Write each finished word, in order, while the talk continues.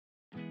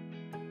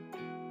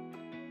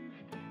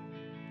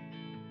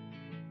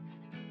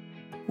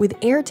With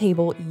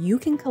Airtable, you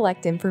can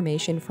collect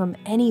information from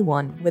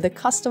anyone with a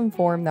custom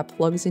form that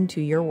plugs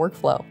into your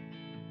workflow.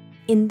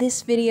 In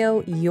this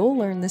video, you'll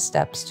learn the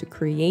steps to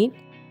create,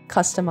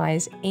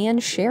 customize,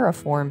 and share a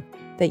form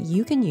that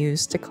you can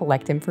use to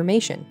collect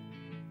information.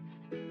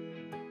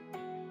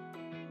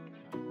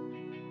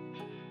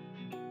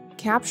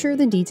 Capture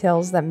the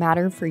details that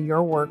matter for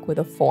your work with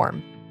a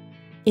form.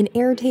 In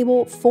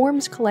Airtable,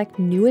 forms collect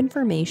new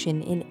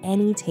information in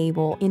any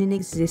table in an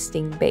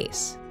existing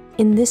base.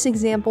 In this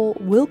example,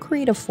 we'll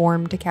create a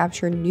form to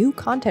capture new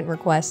content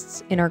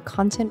requests in our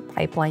content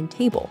pipeline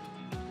table.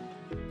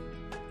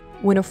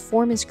 When a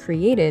form is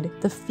created,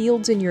 the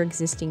fields in your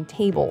existing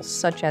table,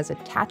 such as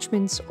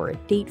attachments or a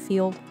date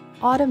field,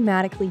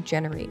 automatically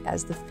generate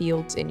as the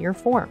fields in your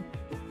form.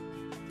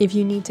 If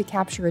you need to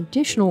capture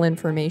additional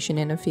information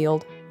in a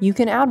field, you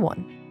can add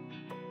one.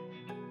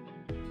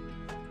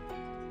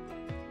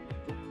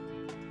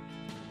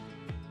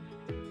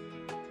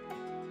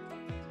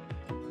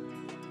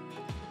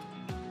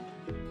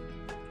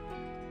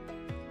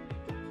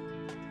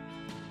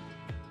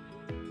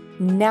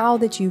 Now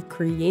that you've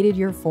created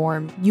your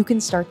form, you can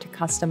start to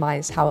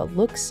customize how it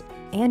looks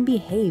and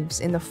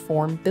behaves in the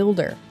form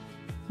builder.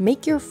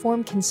 Make your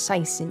form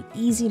concise and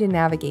easy to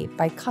navigate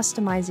by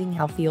customizing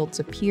how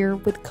fields appear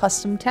with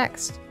custom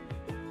text.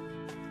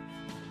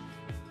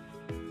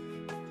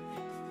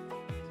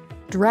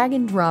 Drag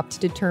and drop to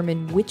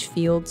determine which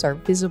fields are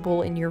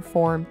visible in your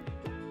form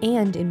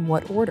and in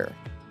what order.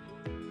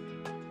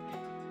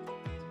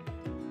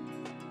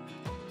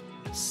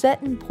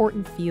 Set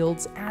important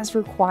fields as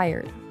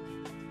required,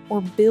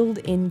 or build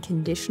in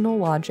conditional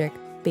logic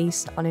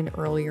based on an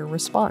earlier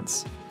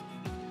response.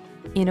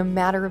 In a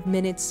matter of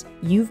minutes,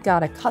 you've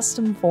got a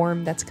custom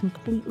form that's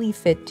completely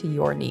fit to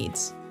your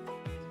needs.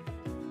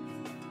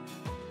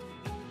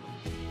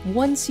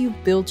 Once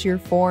you've built your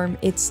form,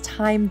 it's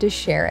time to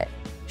share it.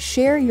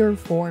 Share your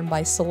form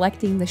by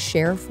selecting the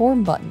Share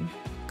Form button.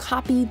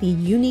 Copy the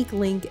unique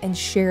link and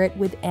share it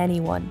with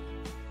anyone.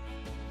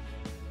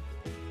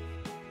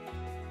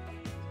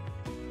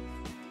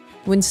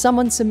 When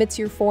someone submits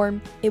your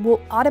form, it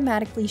will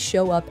automatically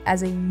show up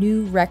as a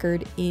new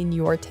record in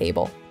your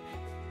table.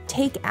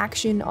 Take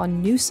action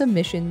on new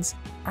submissions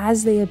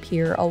as they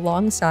appear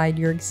alongside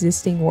your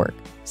existing work,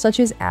 such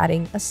as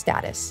adding a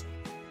status.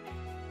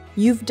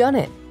 You've done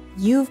it!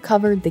 You've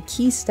covered the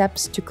key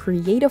steps to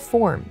create a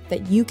form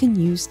that you can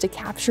use to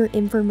capture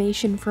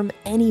information from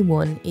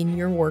anyone in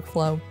your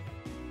workflow.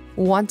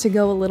 Want to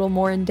go a little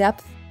more in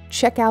depth?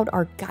 Check out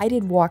our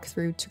guided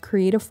walkthrough to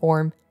create a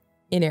form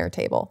in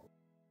Airtable.